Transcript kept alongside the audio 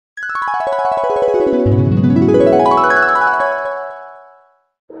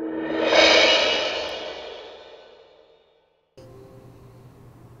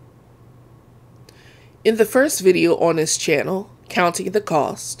In the first video on this channel, Counting the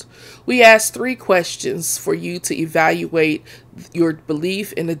Cost, we asked 3 questions for you to evaluate your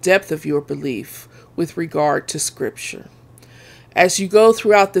belief and the depth of your belief with regard to Scripture. As you go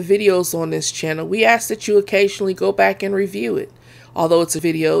throughout the videos on this channel, we ask that you occasionally go back and review it. Although it's a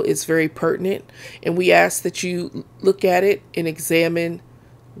video, it's very pertinent, and we ask that you look at it and examine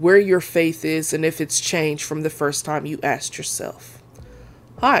where your faith is and if it's changed from the first time you asked yourself.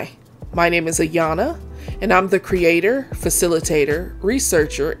 Hi, my name is Ayana, and I'm the creator, facilitator,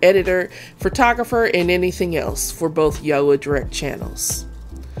 researcher, editor, photographer, and anything else for both YHUHderek channels.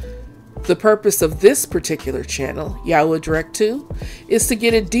 The purpose of this particular channel, YHUHderek 2, is to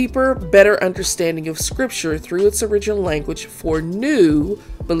get a deeper, better understanding of Scripture through its original language for new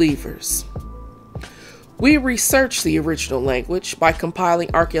believers. We research the original language by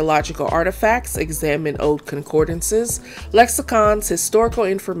compiling archaeological artifacts, examine old concordances, lexicons, historical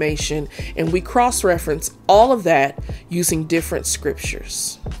information, and we cross-reference all of that using different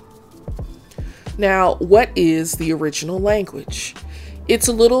scriptures. Now, what is the original language? It's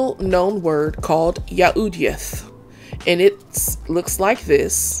a little known word called YHUHderek, and it looks like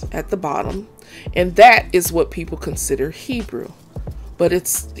this at the bottom, and that is what people consider Hebrew, but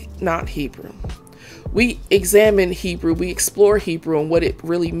it's not Hebrew. We examine Hebrew, we explore Hebrew and what it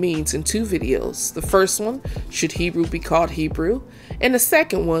really means in 2 videos. The first one, should Hebrew be called Hebrew? And the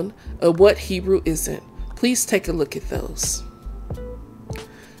second one, what Hebrew isn't. Please take a look at those.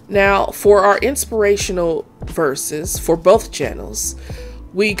 Now, for our inspirational verses for both channels,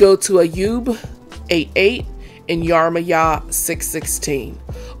 we go to Ayub 8:8 and Jeremiah 6:16.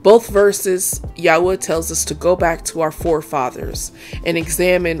 Both verses, Yahweh tells us to go back to our forefathers and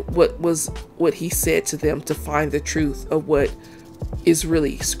examine what he said to them to find the truth of what is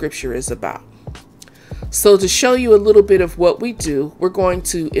really Scripture is about. So to show you a little bit of what we do, we're going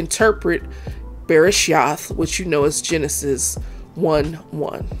to interpret Bereshith, which you know as Genesis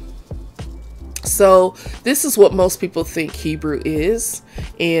 1:1. So this is what most people think Hebrew is,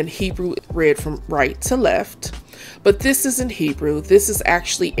 and Hebrew read from right to left. But this isn't Hebrew. This is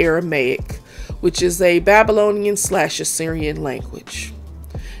actually Aramaic, which is a Babylonian/Assyrian language.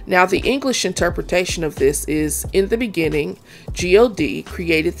 Now, the English interpretation of this is, in the beginning, God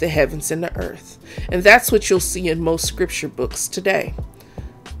created the heavens and the earth. And that's what you'll see in most scripture books today.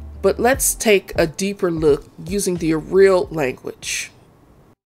 But let's take a deeper look using the real language.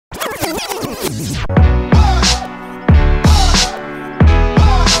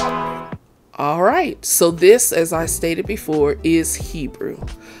 All right, so this, as I stated before, is Hebrew,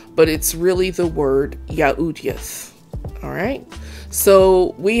 but it's really the word YHUHderek. All right,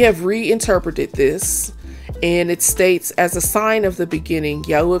 so we have reinterpreted this, and it states, as a sign of the beginning,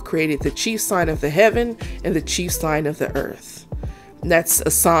 Yahweh created the chief sign of the heaven and the chief sign of the earth. And that's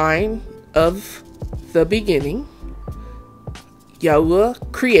a sign of the beginning. Yahweh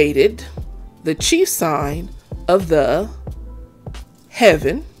created the chief sign of the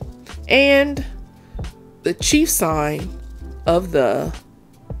heaven and the chief sign of the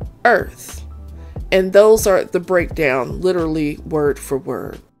earth. And those are the breakdown, literally word for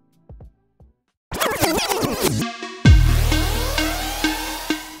word.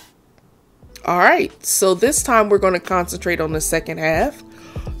 All right, so this time we're going to concentrate on the second half,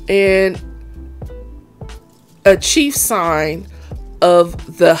 and a chief sign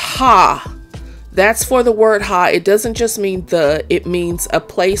of the Ha. That's for the word Ha. It doesn't just mean it means a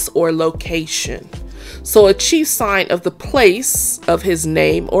place or location. So a chief sign of the place of his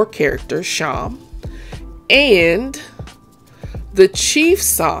name or character, Sham, and the chief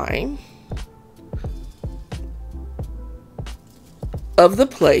sign of the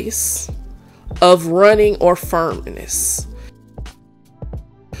place of running or firmness.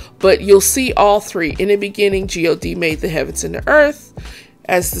 But you'll see all 3. In the beginning, God made the heavens and the earth.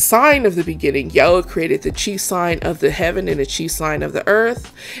 As the sign of the beginning, Yahweh created the chief sign of the heaven and the chief sign of the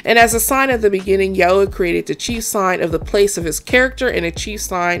earth. And as a sign of the beginning, Yahweh created the chief sign of the place of his character and a chief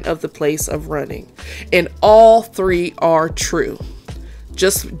sign of the place of running. And all 3 are true.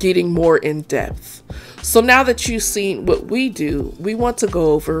 Just getting more in depth. So now that you've seen what we do, we want to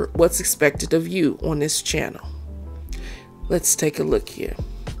go over what's expected of you on this channel. Let's take a look here.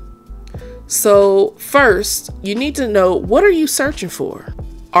 So first, you need to know, what are you searching for?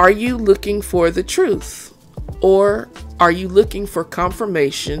 Are you looking for the truth? Or are you looking for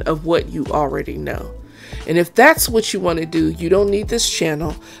confirmation of what you already know? And if that's what you want to do, you don't need this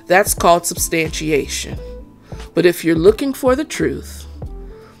channel. That's called substantiation. But if you're looking for the truth,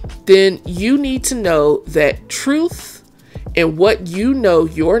 then you need to know that truth and what you know,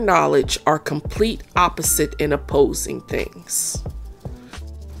 your knowledge, are complete opposite and opposing things.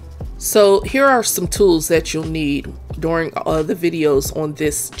 So here are some tools that you'll need during the videos on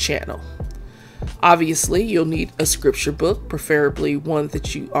this channel. Obviously, you'll need a scripture book, preferably one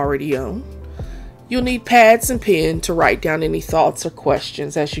that you already own. You'll need pads and pen to write down any thoughts or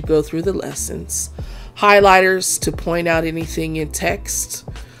questions as you go through the lessons, highlighters to point out anything in text,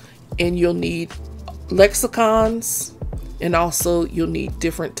 and you'll need lexicons, and also you'll need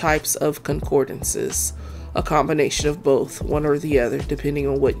different types of concordances, a combination of both, one or the other, depending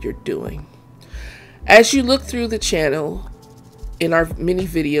on what you're doing. As you look through the channel in our many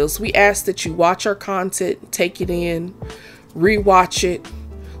videos, we ask that you watch our content, take it in, rewatch it.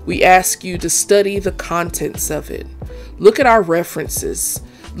 We ask you to study the contents of it. Look at our references.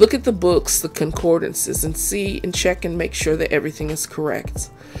 Look at the books, the concordances, and see and check and make sure that everything is correct.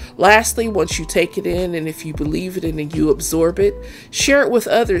 Lastly, once you take it in, and if you believe it and you absorb it, share it with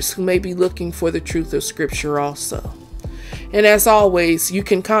others who may be looking for the truth of Scripture also. And as always, you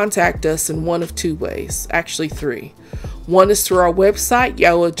can contact us in one of two ways, actually three. One is through our website,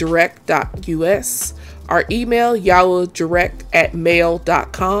 YHUHderek.us, our email,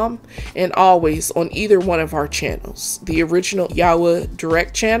 YHUHderek@mail.com, and always on either one of our channels, the original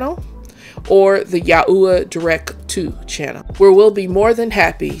YHUHderek channel or the YHUHderek 2 channel, where we'll be more than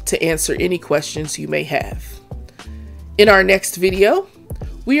happy to answer any questions you may have. In our next video,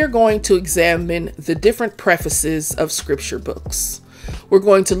 we are going to examine the different prefaces of scripture books. We're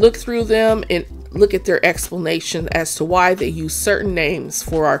going to look through them and look at their explanation as to why they use certain names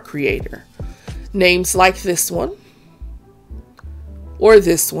for our Creator. Names like this one, or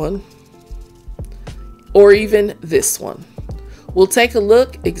even this one. We'll take a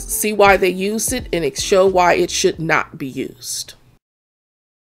look, see why they used it, and show why it should not be used.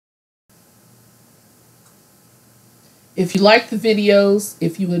 If you like the videos,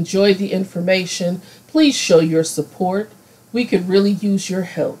 if you enjoy the information, please show your support. We could really use your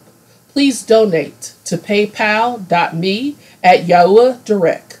help. Please donate to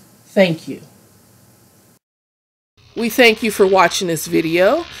paypal.me@YHUHderek. Thank you. We thank you for watching this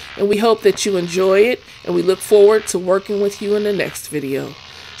video, and we hope that you enjoy it, and we look forward to working with you in the next video.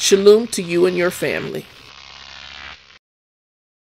 Shalom to you and your family.